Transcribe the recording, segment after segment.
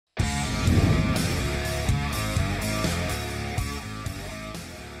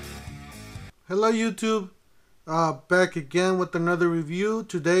Hello YouTube, back again with another review.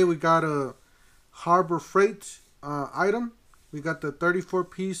 Today we got a Harbor Freight item. We got the 34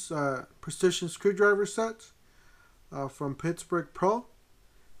 piece precision screwdriver set from Pittsburgh Pro.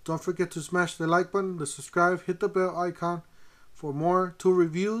 Don't forget to smash the like button, the subscribe, hit the bell icon for more tool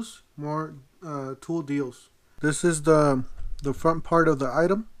reviews, more tool deals. This is the front part of the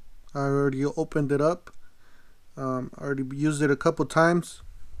item. I already opened it up. I already used it a couple times,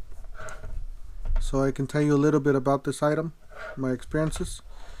 so I can tell you a little bit about this item, my experiences.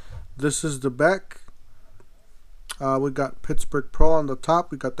 This is the back. We got Pittsburgh Pro on the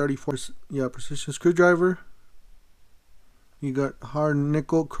top. We got 34 precision screwdriver. You got hard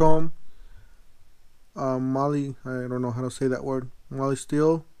nickel chrome moly, I don't know how to say that word, moly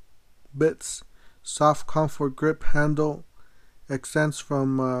steel bits. Soft comfort grip handle extends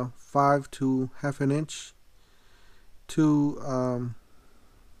from 5 to half an inch to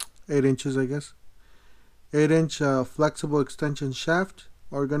 8 inches, I guess. 8-inch flexible extension shaft,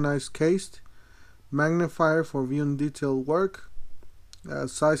 organized cased, magnifier for viewing detailed work.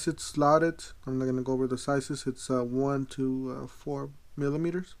 Sized slotted. I'm not gonna go over the sizes. It's 1 to 4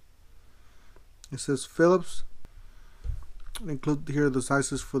 millimeters. It says Phillips. Include here the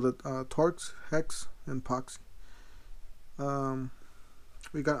sizes for the Torx, hex, and epoxy.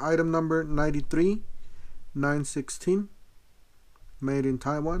 We got item number 93916. Made in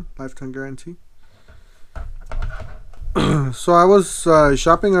Taiwan. Lifetime guarantee. So I was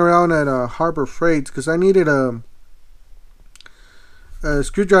shopping around at Harbor Freight because I needed a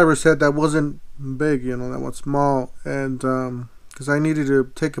screwdriver set that wasn't big, you know, that was small, and because I needed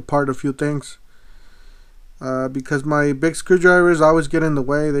to take apart a few things, because my big screwdrivers always get in the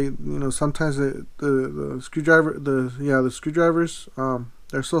way. They, you know, sometimes the screwdrivers,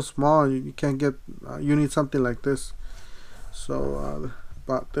 they're so small you can't get. You need something like this. So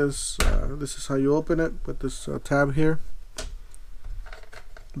bought this. This is how you open it with this tab here.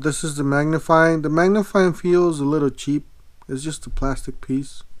 This is the magnifying. The magnifying feels a little cheap. It's just a plastic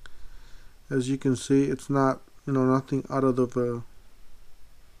piece. As you can see, it's not, you know, nothing out of the.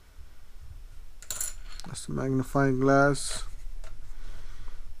 That's the magnifying glass.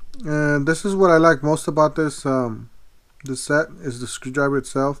 And this is what I like most about this this set is the screwdriver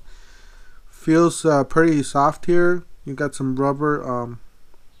itself. Feels pretty soft here. You got some rubber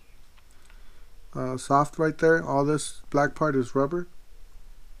soft right there. All this black part is rubber.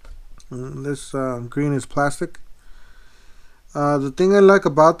 And this green is plastic. The thing I like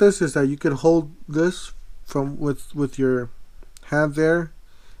about this is that you can hold this from with your hand there,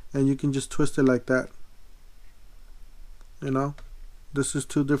 and you can just twist it like that. You know, this is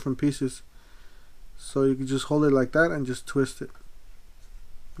two different pieces, so you can just hold it like that and just twist it.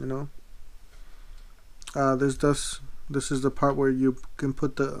 You know, this is the part where you can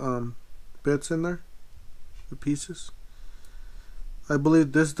put the bits in there, the pieces. I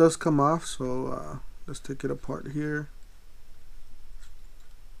believe this does come off, so let's take it apart here.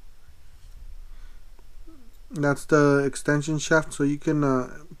 That's the extension shaft, so you can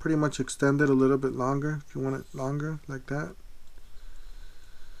pretty much extend it a little bit longer if you want it longer, like that.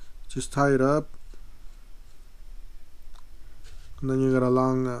 Just tie it up, and then you got a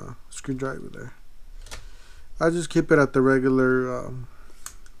long screwdriver there. I just keep it at the regular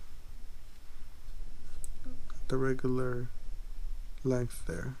length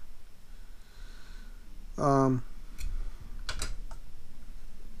there.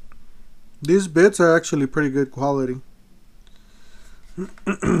 These bits are actually pretty good quality.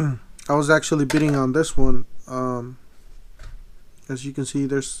 I was actually bidding on this one. As you can see,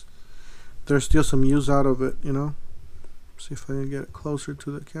 there's still some use out of it, you know. See if I can get it closer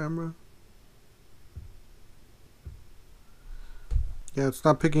to the camera. Yeah, it's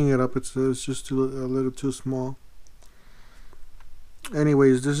not picking it up. It's just a little too small.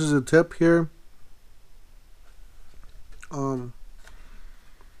 Anyways, this is a tip here.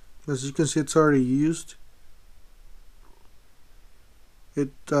 As you can see, it's already used. It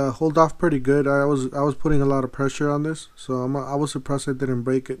hold off pretty good. I was putting a lot of pressure on this, so I was surprised I didn't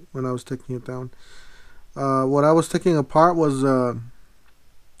break it when I was taking it down. What I was taking apart was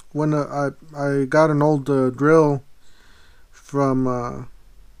when I got an old drill from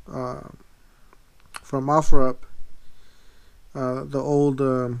OfferUp, the old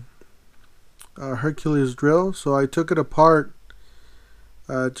Hercules drill. So I took it apart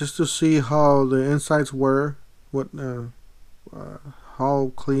just to see how the insides were,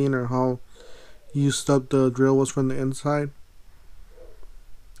 how clean or how used up the drill was from the inside,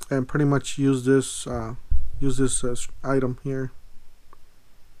 and pretty much use this item here.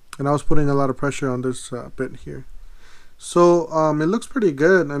 And I was putting a lot of pressure on this bit here. So it looks pretty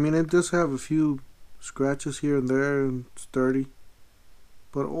good. I mean, it does have a few scratches here and there, and it's dirty.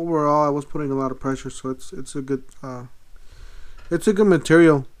 But overall, I was putting a lot of pressure, so it's a good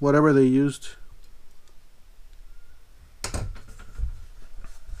material, whatever they used.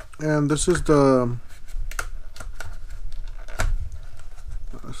 And this is the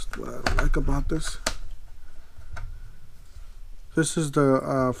that's what I don't like about this. This is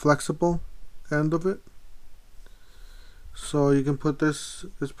the flexible end of it. So you can put this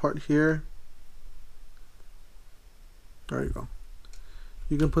part here. There you go.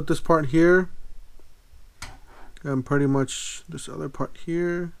 You can put this part here, and pretty much this other part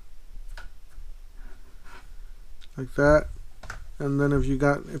here, like that. And then if you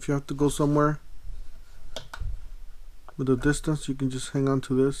have to go somewhere with a distance, you can just hang on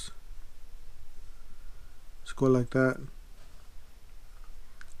to this. Just go like that.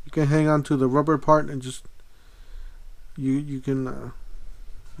 You can hang on to the rubber part and just you can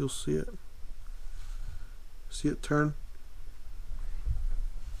you'll see it turn.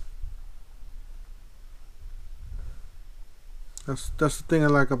 That's the thing I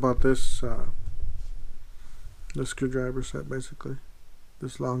like about this the screwdriver set, basically,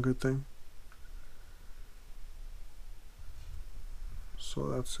 this longer thing. So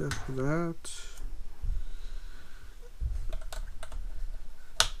that's it for that.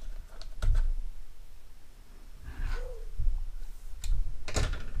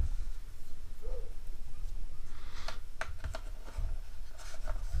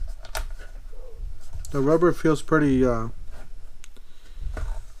 The rubber feels pretty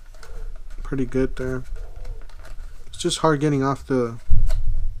good there. It's just hard getting off the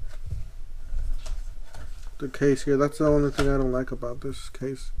case here. That's the only thing I don't like about this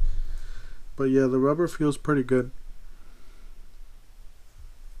case. But yeah, the rubber feels pretty good.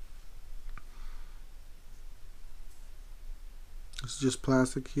 It's just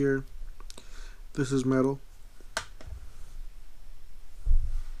plastic here. This is metal.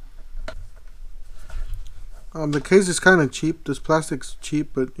 The case is kind of cheap. This plastic's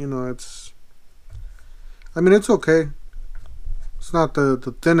cheap, but you know, it's okay. It's not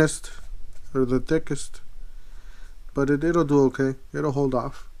the thinnest or the thickest, but it'll do okay. It'll hold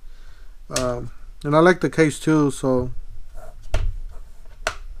off. And I like the case too, so I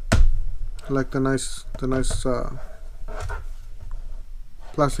like the nice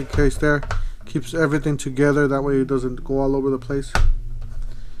plastic case there. Keeps everything together, that way it doesn't go all over the place.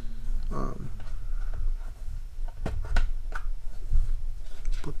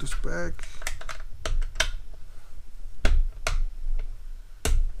 Put this back.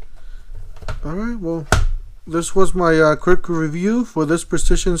 Alright, well, this was my quick review for this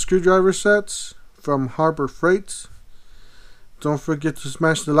precision screwdriver sets from Harbor Freight. Don't forget to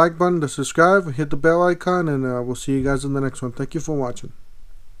smash the like button, to subscribe, hit the bell icon, and we'll see you guys in the next one. Thank you for watching.